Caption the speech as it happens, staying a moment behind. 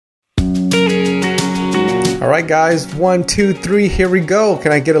All right, guys, 1, 2, 3, here we go.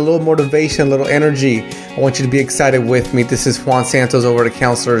 Can I get a little motivation, a little energy? I want you to be excited with me. This is Juan Santos over at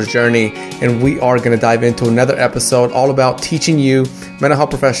Counselor's Journey, and we are going to dive into another episode all about teaching you mental health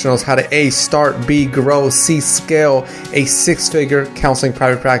professionals how to A, start, B, grow, C, scale a six-figure counseling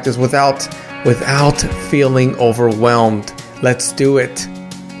private practice without feeling overwhelmed. Let's do it.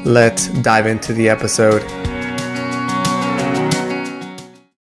 Let's dive into the episode.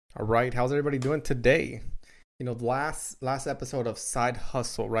 All right, how's everybody doing today? You know, the last episode of Side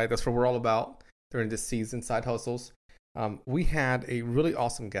Hustle, right? That's what we're all about during this season, Side Hustles. We had a really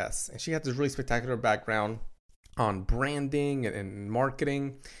awesome guest, and she had this really spectacular background on branding and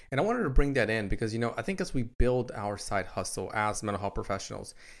marketing. And I wanted to bring that in because, you know, I think as we build our side hustle as mental health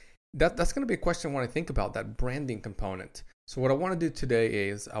professionals, that's going to be a question I want to think about, that branding component. So what I want to do today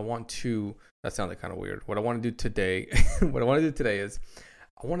is that sounded kind of weird. What I want to do today is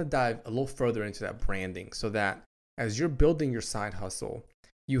I want to dive a little further into that branding so that as you're building your side hustle,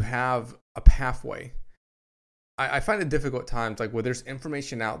 you have a pathway. I find it difficult at times, like where there's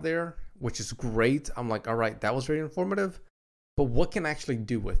information out there, which is great. I'm like, all right, that was very informative, but what can I actually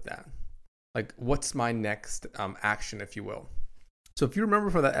do with that? Like, what's my next action, if you will? So if you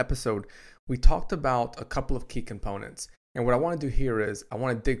remember from that episode, we talked about a couple of key components. And what I want to do here is I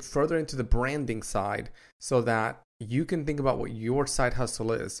want to dig further into the branding side so that you can think about what your side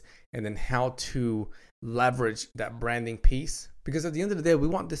hustle is and then how to leverage that branding piece. Because at the end of the day, we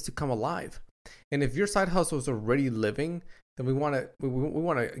want this to come alive. And if your side hustle is already living, then we want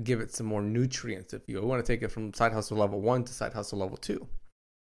to give it some more nutrients, if you will. We want to take it from side hustle level 1 to side hustle level 2.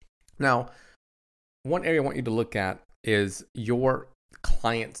 Now, one area I want you to look at is your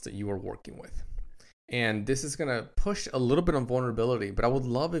clients that you are working with. And this is going to push a little bit on vulnerability, but I would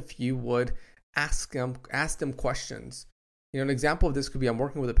love if you would ask them questions. You know, an example of this could be I'm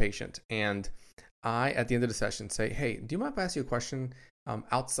working with a patient and I, at the end of the session, say, hey, do you mind if I ask you a question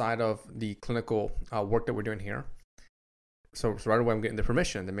outside of the clinical work that we're doing here? So right away I'm getting the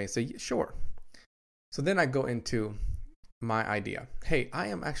permission. They may say, sure. So then I go into my idea. Hey, I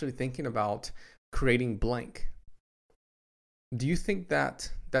am actually thinking about creating blank. Do you think that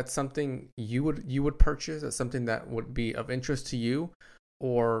that's something you would purchase? That's something that would be of interest to you?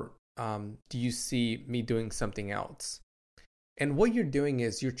 Or do you see me doing something else? And what you're doing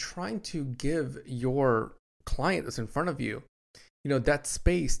is you're trying to give your client that's in front of you, you know, that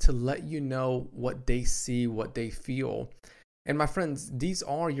space to let you know what they see, what they feel. And my friends, these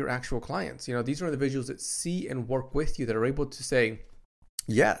are your actual clients. You know, these are individuals that see and work with you that are able to say,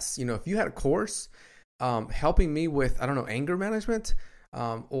 yes, you know, if you had a course helping me with, anger management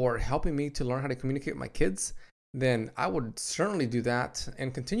or helping me to learn how to communicate with my kids, then I would certainly do that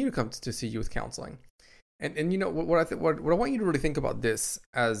and continue to come to see you with counseling. And you know what I want you to really think about this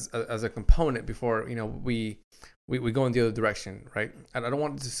as a component before, you know, we go in the other direction, right? And I don't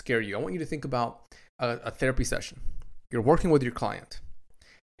want it to scare you. I want you to think about a therapy session. You're working with your client,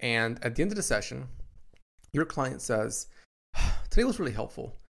 and at the end of the session, your client says, "Today was really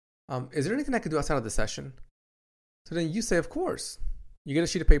helpful. Is there anything I could do outside of the session?" So then you say, "Of course." You get a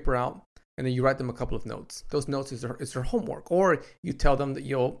sheet of paper out, and then you write them a couple of notes. Those notes is their homework, or you tell them that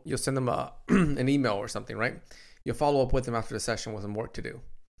you'll send them an email or something, right? You'll follow up with them after the session with some work to do.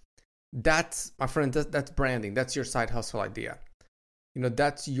 That's, my friend, that's branding. That's your side hustle idea. You know,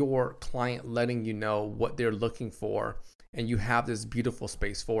 that's your client letting you know what they're looking for, and you have this beautiful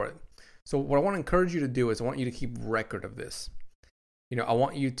space for it. So what I want to encourage you to do is I want you to keep record of this. You know, I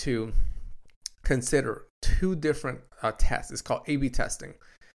want you to consider 2 different tests. It's called A/B testing.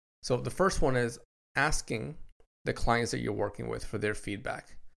 So the first one is asking the clients that you're working with for their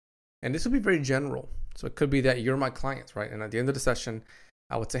feedback. And this will be very general. So it could be that you're my clients, right? And at the end of the session,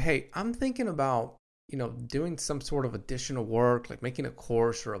 I would say, hey, I'm thinking about, you know, doing some sort of additional work, like making a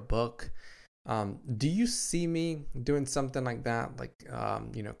course or a book. Do you see me doing something like that? Like,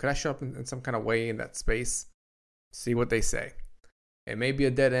 you know, could I show up in some kind of way in that space? See what they say. It may be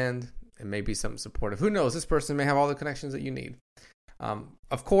a dead end. It may be something supportive. Who knows? This person may have all the connections that you need.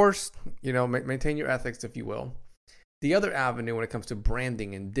 Of course, you know, maintain your ethics, if you will. The other avenue when it comes to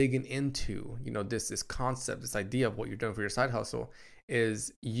branding and digging into, you know, this concept, this idea of what you're doing for your side hustle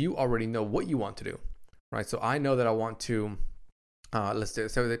is you already know what you want to do, right? So I know that I want to, let's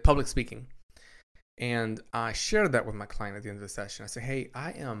say public speaking. And I shared that with my client at the end of the session. I say, hey,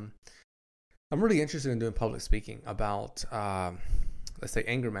 I'm really interested in doing public speaking about, let's say,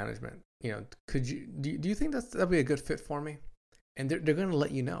 anger management. You know, do you think that'd be a good fit for me? And they're going to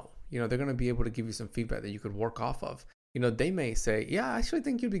let you know. You know, they're going to be able to give you some feedback that you could work off of. You know, they may say, yeah, I actually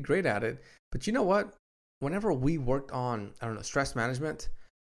think you'd be great at it. But you know what? Whenever we worked on, stress management,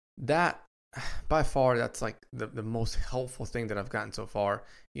 that by far, that's like the most helpful thing that I've gotten so far,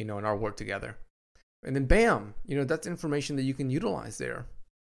 in our work together. And then bam, that's information that you can utilize there.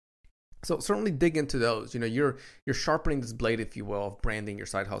 So certainly dig into those. You're sharpening this blade, if you will, of branding your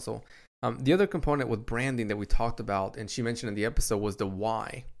side hustle. The other component with branding that we talked about, and she mentioned in the episode, was the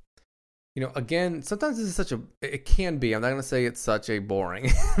why. Again, sometimes it can be, I'm not going to say it's such a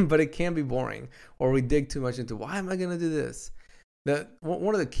boring, but it can be boring, or we dig too much into why am I going to do this?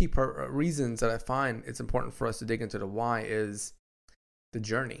 One of the key reasons that I find it's important for us to dig into the why is the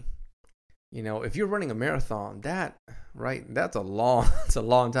journey. If you're running a marathon, that's a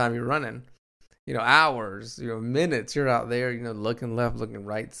long time you're running. Hours, minutes, you're out there, looking left, looking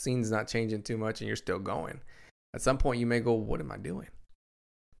right, scene's not changing too much and you're still going. At some point you may go, what am I doing?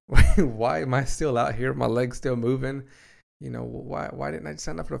 Why am I still out here? My legs still moving. Why didn't I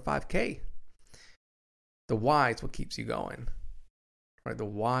sign up for the 5K? The why is what keeps you going. Right? The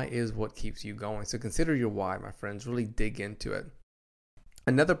why is what keeps you going. So consider your why, my friends. Really dig into it.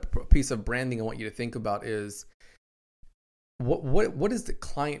 Another piece of branding I want you to think about is what is the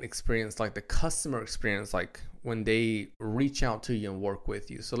client experience like, the customer experience like when they reach out to you and work with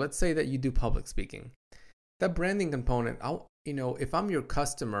you. So let's say that you do public speaking. That branding component, if I'm your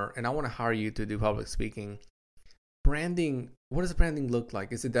customer and I want to hire you to do public speaking, branding, what does branding look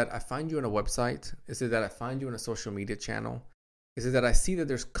like? Is it that I find you on a website? Is it that I find you on a social media channel? Is it that I see that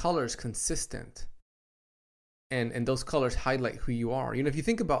there's colors consistent? And those colors highlight who you are. If you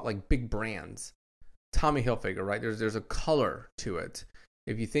think about like big brands, Tommy Hilfiger, right? There's a color to it.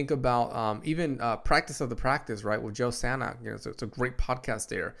 If you think about even Practice of the Practice, right, with Joe Sanak, it's a great podcast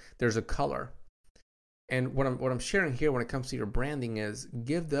there. There's a color. And what I'm sharing here when it comes to your branding is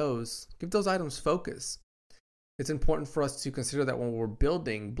give those items focus. It's important for us to consider that when we're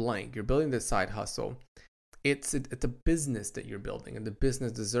building blank, you're building this side hustle. It's a business that you're building, and the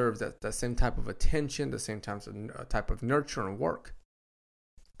business deserves that same type of attention, the same type of nurture and work.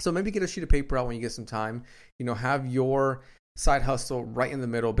 So maybe get a sheet of paper out when you get some time. Have your side hustle right in the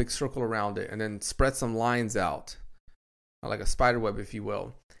middle, big circle around it, and then spread some lines out, like a spider web, if you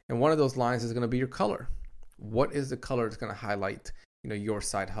will. And one of those lines is going to be your color. What is the color that's going to highlight, your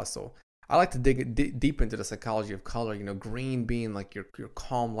side hustle? I like to dig deep into the psychology of color. Green being like your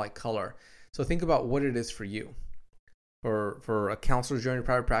calm light color. So think about what it is for you. For a counselor's journey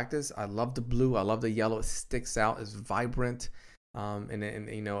private practice, I love the blue. I love the yellow. It sticks out. It's vibrant.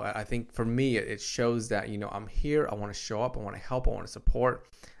 And I think for me, it shows that, I'm here. I want to show up. I want to help. I want to support.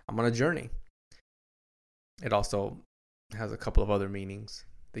 I'm on a journey. It also has a couple of other meanings.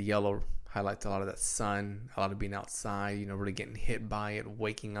 The yellow highlights a lot of that sun, a lot of being outside, really getting hit by it,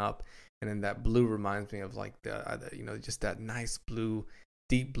 waking up. And then that blue reminds me of like just that nice blue,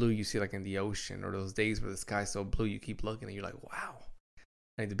 deep blue you see like in the ocean, or those days where the sky's so blue you keep looking and you're like, wow,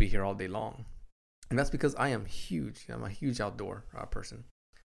 I need to be here all day long. And that's because I am huge. I'm a huge outdoor person.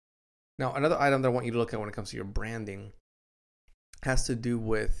 Now, another item that I want you to look at when it comes to your branding has to do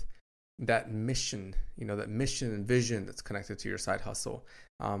with that mission, that mission and vision that's connected to your side hustle.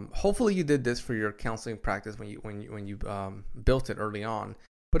 Hopefully you did this for your counseling practice when you built it early on.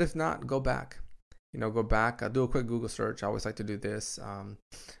 But if not, go back. Go back. Do a quick Google search. I always like to do this.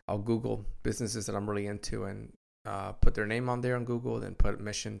 I'll Google businesses that I'm really into and put their name on there on Google, then put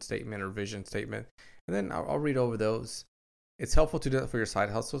mission statement or vision statement, and then I'll read over those. It's helpful to do that for your side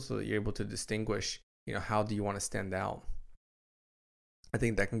hustle so that you're able to distinguish, how do you want to stand out. I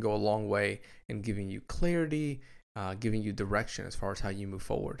think that can go a long way in giving you clarity, giving you direction as far as how you move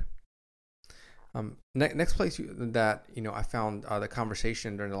forward. Next place that I found the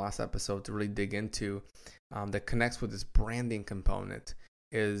conversation during the last episode to really dig into that connects with this branding component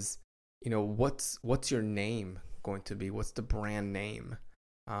is, what's your name going to be? What's the brand name?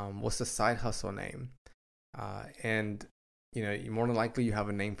 What's the side hustle name? And more than likely you have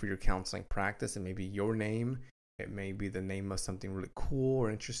a name for your counseling practice, and maybe your name. It may be the name of something really cool or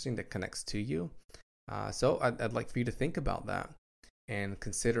interesting that connects to you. So I'd like for you to think about that and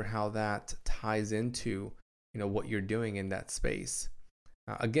consider how that ties into, what you're doing in that space.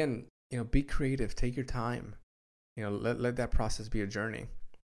 Again, be creative, take your time, let that process be a journey.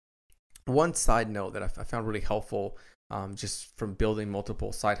 One side note that I found really helpful, just from building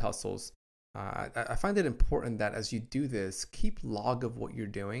multiple side hustles, I find it important that as you do this, keep log of what you're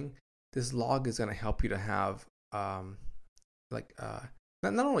doing. This log is going to help you to have, not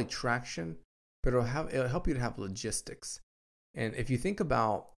only traction, but it'll help you to have logistics. And if you think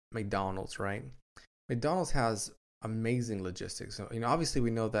about McDonald's, right? McDonald's has amazing logistics. So, obviously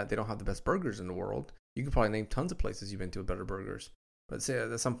we know that they don't have the best burgers in the world. You could probably name tons of places you've been to with better burgers. But say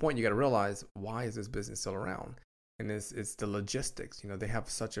at some point you got to realize, why is this business still around? and it's the logistics. They have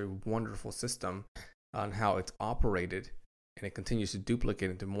such a wonderful system on how it's operated, and it continues to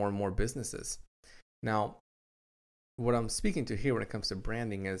duplicate into more and more businesses. Now, what I'm speaking to here when it comes to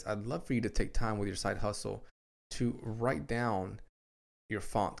branding is I'd love for you to take time with your side hustle to write down your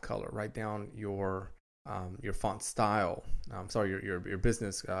font color, write down your font style. Your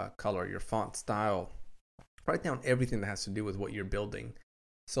business color, your font style. Write down everything that has to do with what you're building,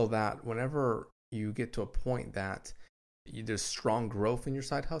 so that whenever you get to a point that there's strong growth in your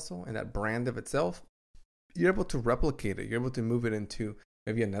side hustle and that brand of itself, you're able to replicate it. You're able to move it into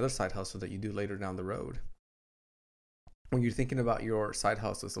maybe another side hustle that you do later down the road. When you're thinking about your side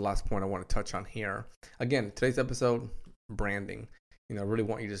hustle, it's the last point I want to touch on here. Again, today's episode, branding. I really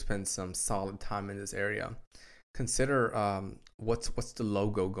want you to spend some solid time in this area. Consider what's the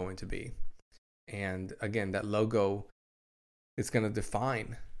logo going to be. And again, that logo is going to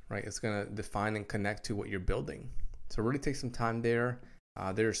define, right? It's going to define and connect to what you're building. So really take some time there.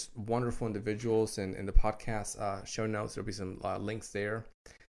 There's wonderful individuals in the podcast show notes. There'll be some links there.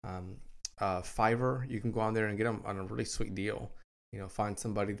 Fiverr, you can go on there and get them on a really sweet deal. Find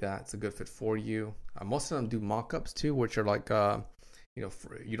somebody that's a good fit for you. Most of them do mock-ups too, which are like,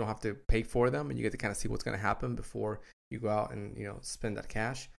 you don't have to pay for them, and you get to kind of see what's going to happen before you go out and spend that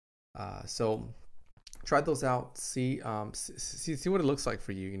cash. So try those out. See what it looks like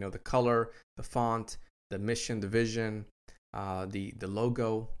for you. The color, the font, the mission, the vision, the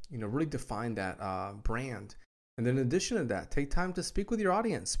logo. Really define that brand. And then in addition to that, take time to speak with your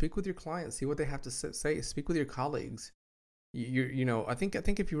audience, speak with your clients, see what they have to say, speak with your colleagues. I think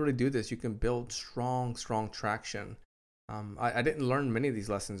if you really do this, you can build strong traction. I didn't learn many of these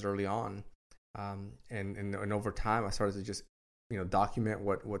lessons early on, and over time I started to just document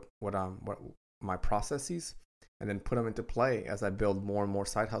what my processes, and then put them into play as I build more and more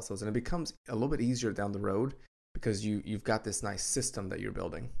side hustles, and it becomes a little bit easier down the road because you've got this nice system that you're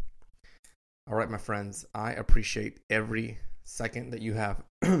building. All right, my friends, I appreciate every second that you have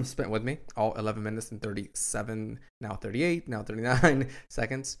spent with me, all 11 minutes and 37, now 38, now 39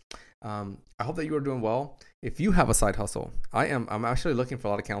 seconds. I hope that you are doing well. If you have a side hustle, I'm actually looking for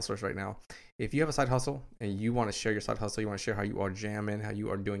a lot of counselors right now. If you have a side hustle and you want to share your side hustle, you want to share how you are jamming, how you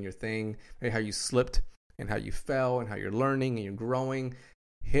are doing your thing, maybe how you slipped and how you fell and how you're learning and you're growing,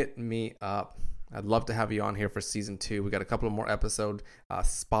 hit me up. I'd love to have you on here for season 2. We got a couple of more episode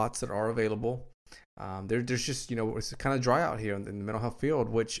spots that are available. There's just, it's kind of dry out here in the mental health field,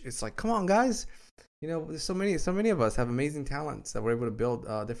 which it's like, come on, guys. There's so many of us have amazing talents that we're able to build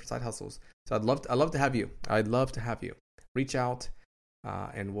different side hustles. So I'd love to have you. I'd love to have you. Reach out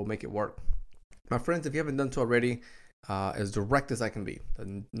and we'll make it work. My friends, if you haven't done so already, as direct as I can be,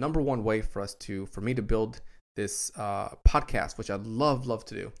 the number one way for me to build this podcast, which I'd love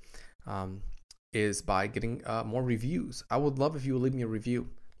to do, is by getting more reviews. I would love if you would leave me a review.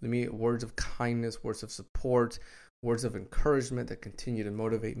 Leave me words of kindness, words of support, words of encouragement that continue to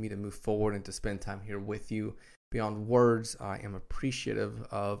motivate me to move forward and to spend time here with you. Beyond words, I am appreciative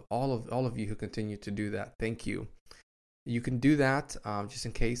of all of you who continue to do that. Thank you. You can do that just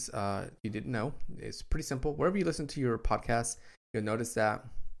in case you didn't know. It's pretty simple. Wherever you listen to your podcast, you'll notice that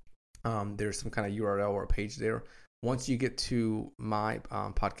there's some kind of URL or a page there. Once you get to my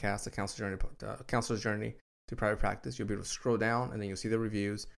podcast, The Counselor's Journey to Private Practice, you'll be able to scroll down and then you'll see the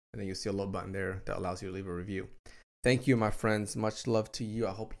reviews, and then you'll see a little button there that allows you to leave a review. Thank you, my friends. Much love to you.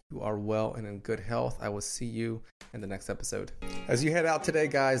 I hope you are well and in good health. I will see you in the next episode. As you head out today,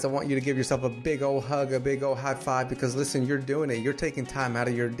 guys, I want you to give yourself a big old hug, a big old high five, because listen, you're doing it. You're taking time out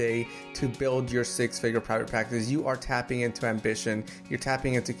of your day to build your 6-figure private practice. You are tapping into ambition. You're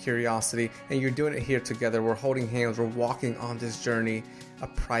tapping into curiosity, and you're doing it here together. We're holding hands. We're walking on this journey, a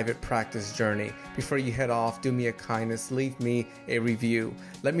private practice journey. Before you head off, do me a kindness, leave me a review.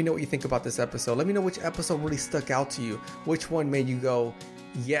 Let me know what you think about this episode. Let me know which episode really stuck out to you. Which one made you go,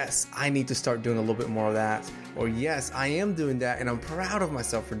 yes, I need to start doing a little bit more of that. Or yes, I am doing that and I'm proud of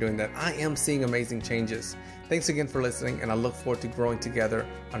myself for doing that. I am seeing amazing changes. Thanks again for listening, and I look forward to growing together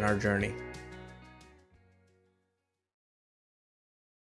on our journey.